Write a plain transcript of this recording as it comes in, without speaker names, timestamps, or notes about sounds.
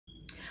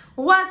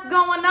What's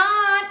going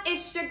on?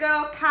 It's your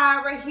girl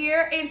Kyra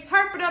here,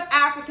 interpreter of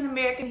African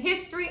American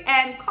history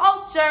and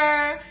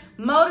culture,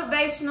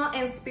 motivational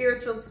and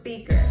spiritual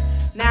speaker.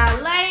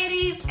 Now,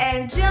 ladies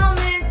and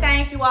gentlemen,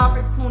 thank you all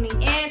for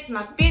tuning in to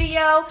my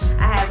video.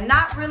 I have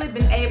not really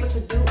been able to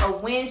do a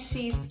When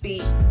She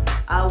Speaks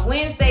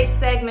Wednesday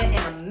segment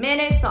in a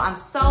minute, so I'm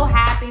so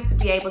happy to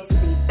be able to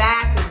be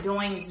back and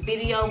doing this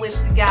video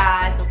with you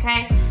guys,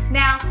 okay?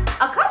 Now,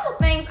 a couple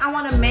things I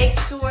want to make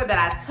sure that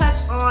I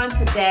touch on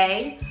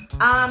today.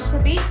 To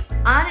be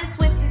honest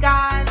with you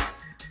guys,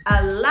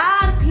 a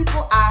lot of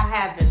people are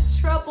having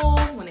trouble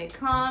when it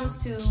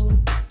comes to,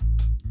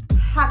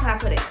 how can I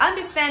put it,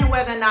 understanding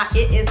whether or not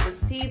it is the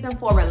season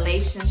for a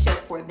relationship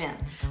for them.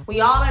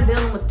 We all are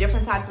dealing with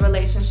different types of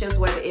relationships,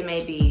 whether it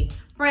may be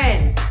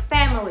friends,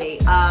 family,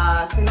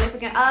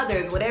 significant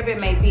others, whatever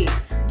it may be.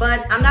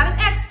 But I'm not an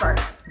expert,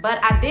 but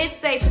I did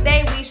say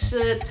today we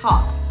should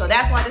talk. So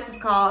that's why this is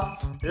called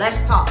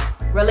Let's Talk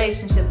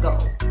Relationship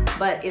Goals.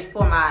 But it's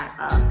for my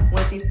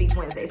When She Speaks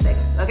Wednesday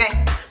segments,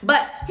 okay?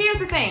 But here's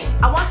the thing.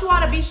 I want you all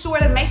to be sure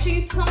to make sure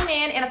you tune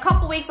in. In a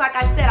couple weeks, like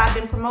I said, I've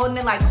been promoting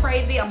it like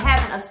crazy. I'm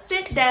having a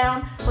sit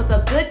down with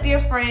a good dear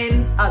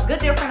friend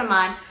of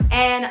mine.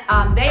 And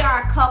they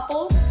are a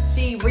couple.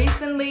 She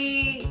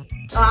recently,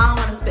 I don't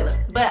want to spill it.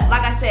 But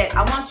like I said,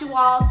 I want you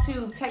all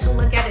to take a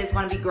look at it. It's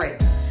going to be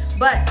great.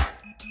 But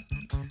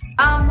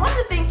one of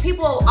the things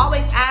people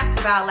always ask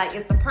about, like,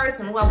 is the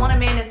person. Well, I want a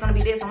man that's going to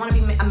be this. I want to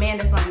be a man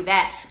that's going to be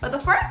that. But the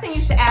first thing you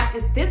should ask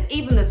is this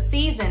even the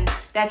season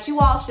that you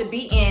all should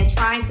be in,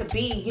 trying to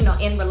be, you know,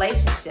 in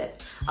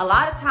relationship. A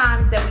lot of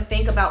times that we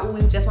think about, oh,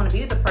 we just want to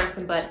be with the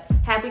person, but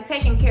have we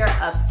taken care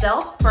of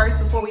self first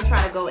before we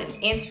try to go and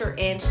enter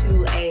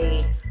into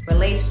a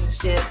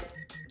relationship,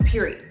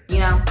 period, you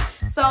know?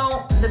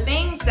 So the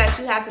things that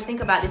you have to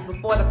think about is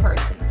before the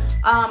person.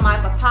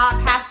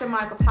 Pastor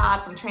Michael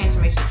Todd from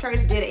Transformation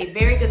Church did a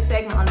very good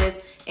segment on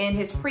this in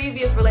his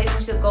previous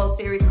relationship goals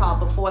series called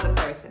Before the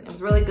Person. It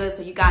was really good,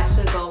 so you guys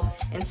should go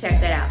and check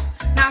that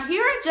out. Now,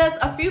 here are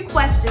just a few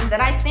questions that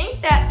I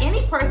think that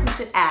any person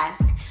should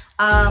ask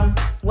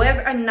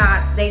whether or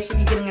not they should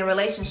be getting a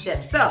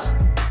relationship. So,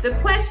 the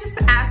questions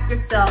to ask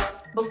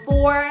yourself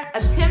before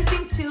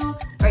attempting to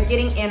or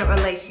getting in a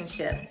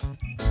relationship.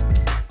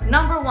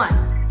 Number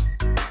one,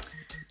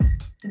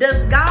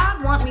 does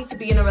God want me to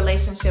be in a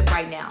relationship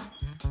right now?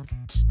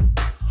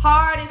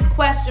 Hardest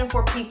question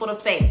for people to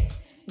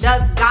face.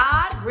 Does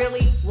God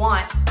really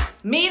want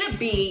me to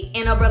be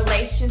in a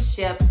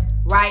relationship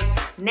right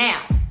now?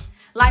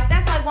 Like,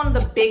 that's like one of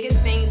the biggest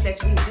things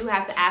that we do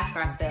have to ask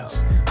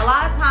ourselves. A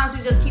lot of times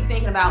we just keep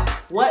thinking about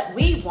what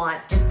we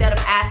want instead of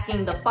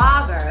asking the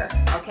Father,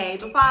 okay,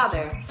 the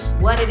Father,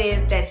 what it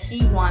is that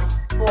He wants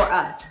for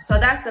us. So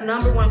that's the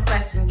number one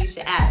question you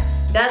should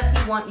ask. Does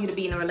He want you to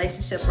be in a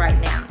relationship right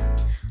now?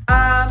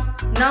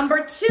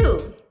 Number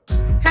two,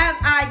 have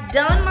I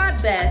done my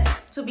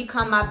best to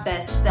become my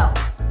best self?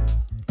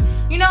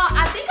 You know,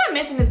 I think I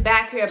mentioned this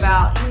back here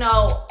about, you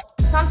know,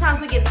 sometimes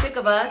we get sick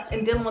of us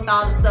and dealing with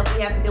all the stuff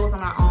we have to deal with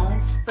on our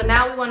own. So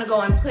now we want to go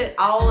and put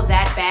all of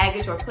that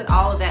baggage or put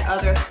all of that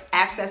other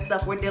access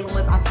stuff we're dealing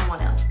with on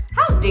someone else.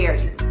 How dare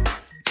you?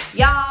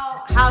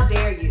 Y'all, how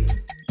dare you?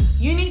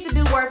 You need to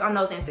do work on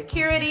those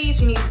insecurities.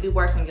 You need to do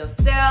work on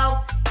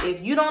yourself.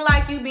 If you don't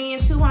like you being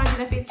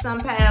 250 some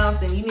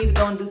pounds, then you need to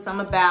go and do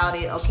something about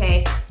it,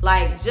 okay?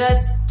 Like,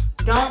 just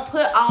don't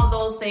put all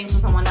those things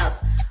on someone else.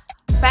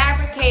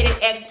 Fabricated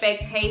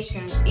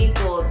expectations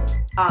equals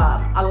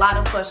a lot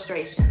of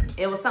frustration.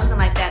 It was something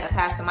like that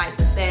Pastor Mike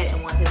just said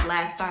in one of his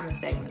last sermon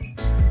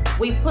segments.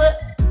 We put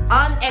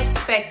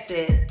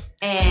unexpected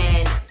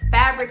and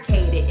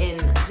fabricated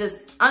and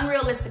just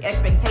unrealistic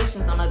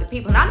expectations on other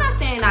people. And I'm not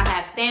saying I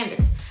have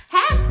standards.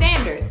 Have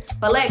standards,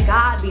 but let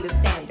God be the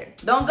standard.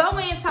 Don't go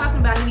in talking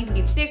about you need to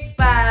be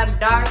 6'5",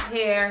 dark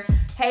hair,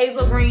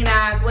 hazel green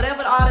eyes,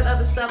 whatever, all that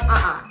other stuff.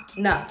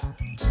 No.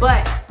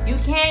 But you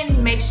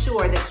can make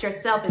sure that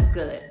yourself is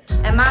good.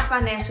 Am I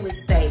financially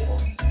stable?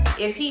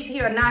 If he's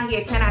here or not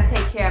here, can I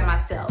take care of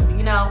myself?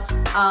 You know,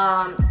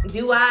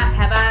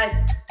 have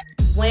I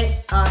went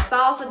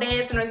salsa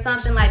dancing or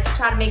something, like, to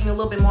try to make me a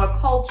little bit more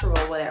cultural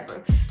or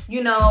whatever?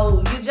 You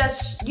know,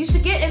 you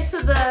should get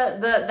into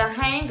the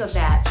hang of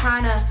that,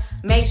 trying to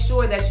make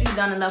sure that you've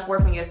done enough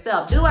work on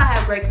yourself. Do I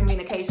have great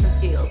communication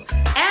skills?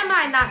 Am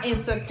I not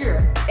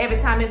insecure? Every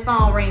time his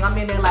phone rings, I'm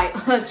in there like,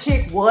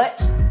 chick,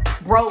 what?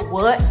 Bro,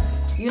 what?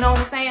 You know what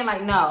I'm saying?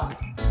 Like, no,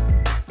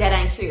 that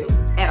ain't cute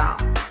at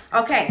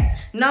all. Okay,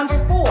 number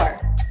four,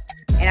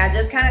 and I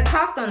just kind of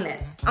talked on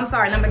this. I'm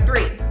sorry, number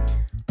three.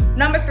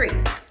 Number three,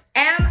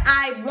 am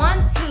I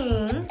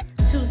wanting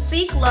to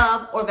seek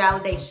love or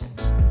validation?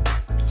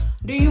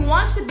 Do you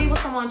want to be with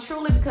someone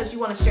truly because you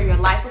want to share your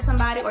life with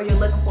somebody, or you're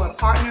looking for a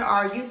partner, or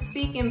are you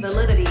seeking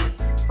validity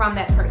from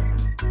that person?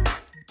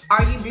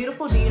 Are you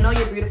beautiful? Do you know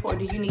you're beautiful, or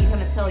do you need him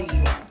to tell you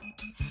you are?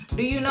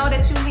 Do you know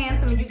that you're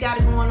handsome and you got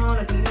it going on,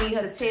 or do you need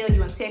her to tell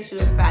you and text you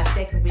every 5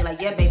 seconds and be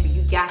like, yeah, baby,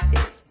 you got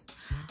this?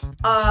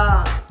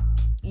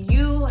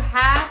 You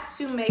have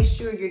to make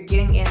sure you're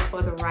getting in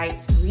for the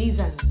right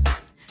reasons.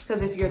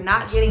 Because if you're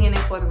not getting in it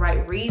for the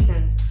right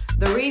reasons,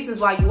 the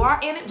reasons why you are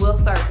in it will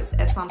surface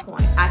at some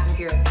point. I can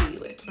guarantee you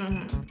it.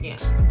 Yeah,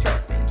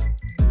 trust me.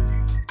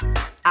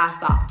 I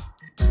saw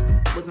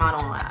with my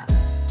own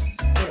eyes.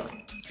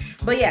 Anyway,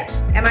 but yeah,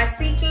 am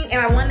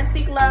I wanting to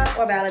seek love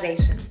or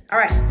validation? All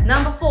right,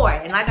 number 4,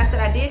 and like I said,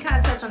 I did kind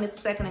of touch on this a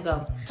second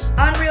ago.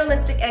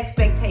 Unrealistic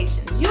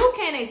expectations. You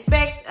can't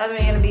expect a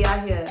man to be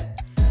out here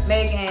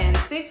making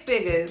 6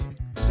 figures,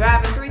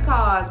 driving 3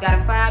 cars, got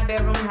a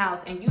 5-bedroom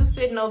house, and you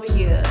sitting over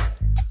here,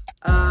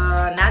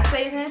 not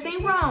saying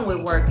anything wrong with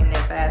working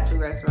at fast food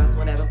restaurants,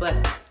 whatever, but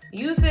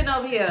you sitting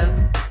over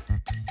here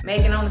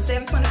making only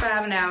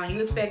 $7.25 an hour, and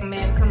you expect a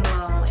man to come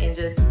along and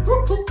just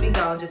whoop, whoop, be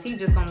gone. He's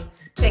just gonna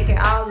take care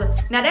of all the.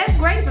 Now that's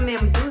great for men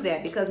to do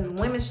that because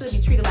women should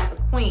be treated like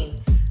a queen,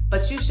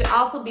 but you should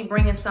also be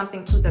bringing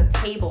something to the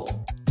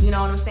table. You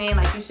know what I'm saying?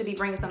 Like you should be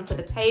bringing something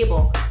to the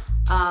table.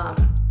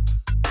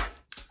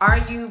 Are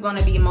you going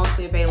to be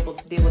emotionally available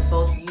to deal with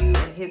both you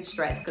and his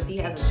stress? Because he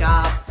has a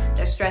job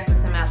that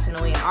stresses him out to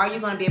no end. Are you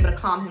going to be able to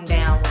calm him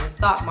down when the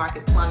stock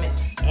market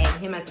plummets and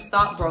him as a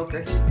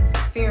stockbroker, he's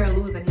fearing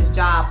losing his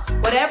job?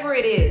 Whatever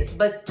it is.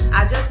 But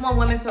I just want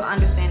women to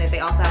understand that they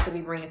also have to be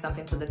bringing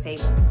something to the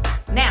table.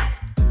 Now,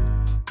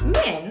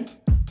 men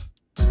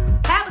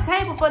have a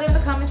table for them to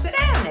come and sit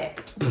down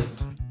at.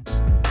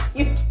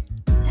 You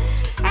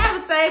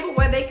have a table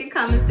where they can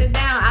come and sit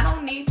down. I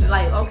don't need to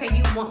like, okay,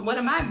 you want, what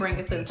am I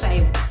bringing to the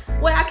table?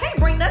 Well, I can't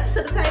bring nothing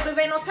to the table if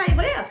ain't no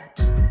table there.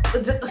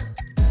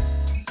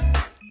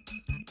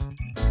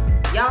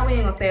 Y'all, we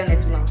ain't gonna stay on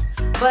that too long.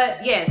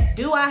 But yes,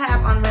 do I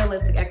have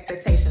unrealistic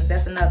expectations?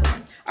 That's another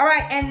one. All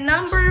right, and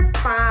number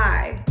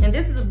 5, and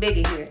this is a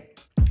biggie here.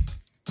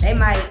 They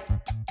might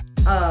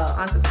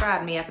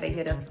unsubscribe me after they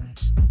hear this one.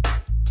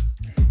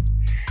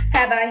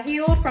 Have I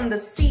healed from the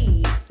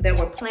seeds that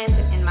were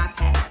planted in my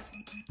past?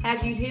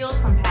 Have you healed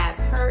from past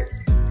hurts,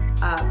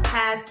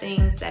 past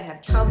things that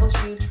have troubled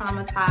you,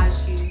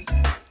 traumatized you,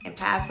 and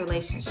past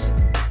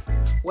relationships?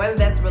 Whether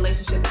that's the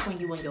relationship between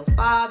you and your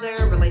father,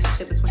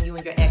 relationship between you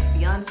and your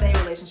ex-fiance,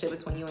 relationship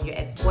between you and your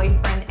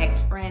ex-boyfriend,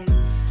 ex-friend,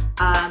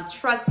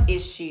 trust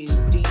issues.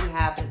 Do you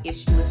have an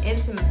issue with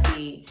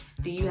intimacy?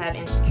 Do you have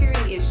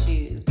insecurity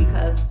issues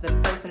because the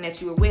person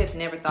that you were with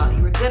never thought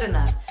you were good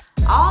enough?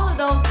 All of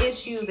those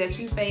issues that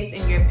you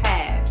faced in your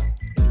past,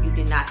 if you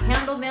did not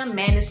handle them,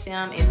 manage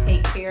them, and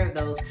take care of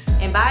those.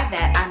 And by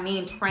that, I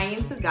mean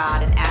praying to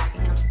God and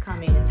asking him to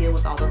come in and deal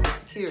with all those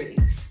insecurities.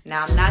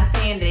 Now, I'm not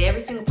saying that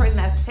every single person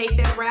has to take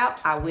that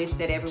route. I wish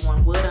that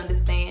everyone would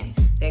understand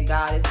that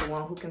God is the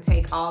one who can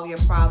take all of your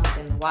problems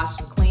and wash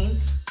them clean.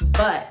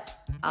 But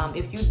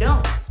if you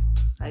don't,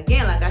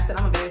 again, like I said,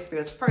 I'm a very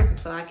spiritual person,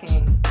 so I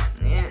can't,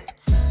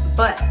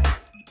 But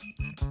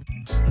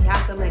you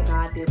have to let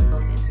God deal with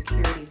those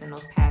insecurities and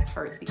those past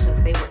hurts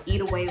because they will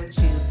eat away with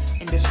you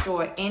and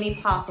destroy any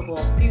possible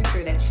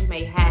future that you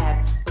may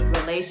have with a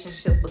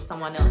relationship with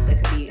someone else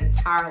that could be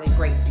entirely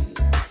great for you.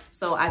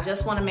 So I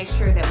just want to make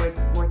sure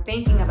that we're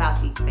thinking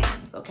about these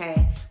things,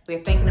 okay? We're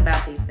thinking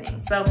about these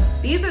things. So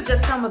these are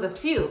just some of the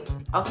few,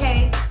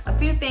 okay? A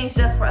few things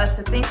just for us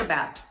to think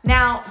about.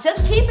 Now,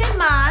 just keep in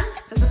mind,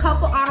 just a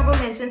couple honorable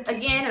mentions.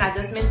 Again, and I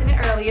just mentioned it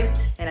earlier,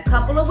 in a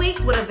couple of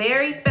weeks with a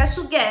very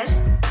special guest,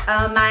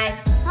 my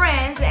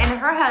friend and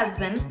her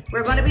husband,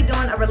 we're going to be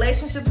doing a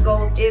Relationship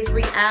Goals is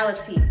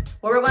Reality,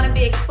 where we're going to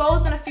be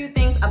exposing a few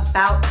things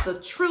about the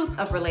truth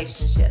of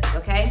relationships,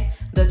 okay?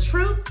 The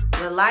truth,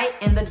 the light,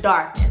 and the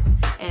darkness.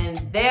 And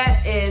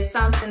that is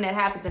something that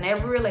happens in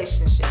every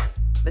relationship.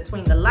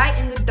 Between the light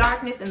and the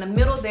darkness, in the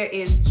middle, there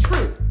is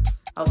truth,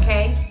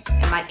 okay?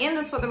 Am I in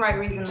this for the right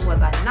reason?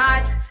 Was I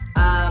not?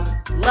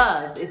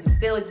 Love, does it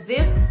still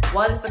exist?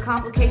 What is the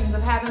complications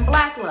of having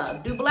black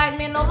love? Do black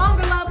men no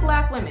longer love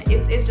black women?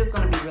 It's just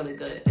going to be really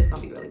good. It's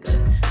going to be really good.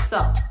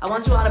 So I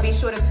want you all to be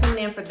sure to tune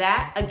in for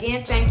that.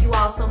 Again, thank you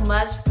all so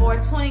much for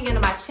tuning into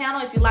my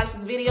channel. If you like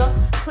this video,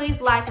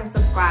 please like and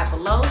subscribe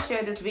below.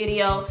 Share this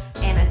video.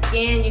 And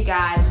again, you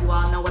guys, you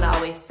all know what I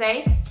always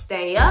say.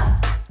 Stay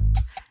up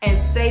and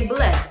stay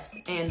blessed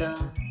and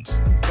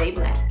stay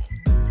black.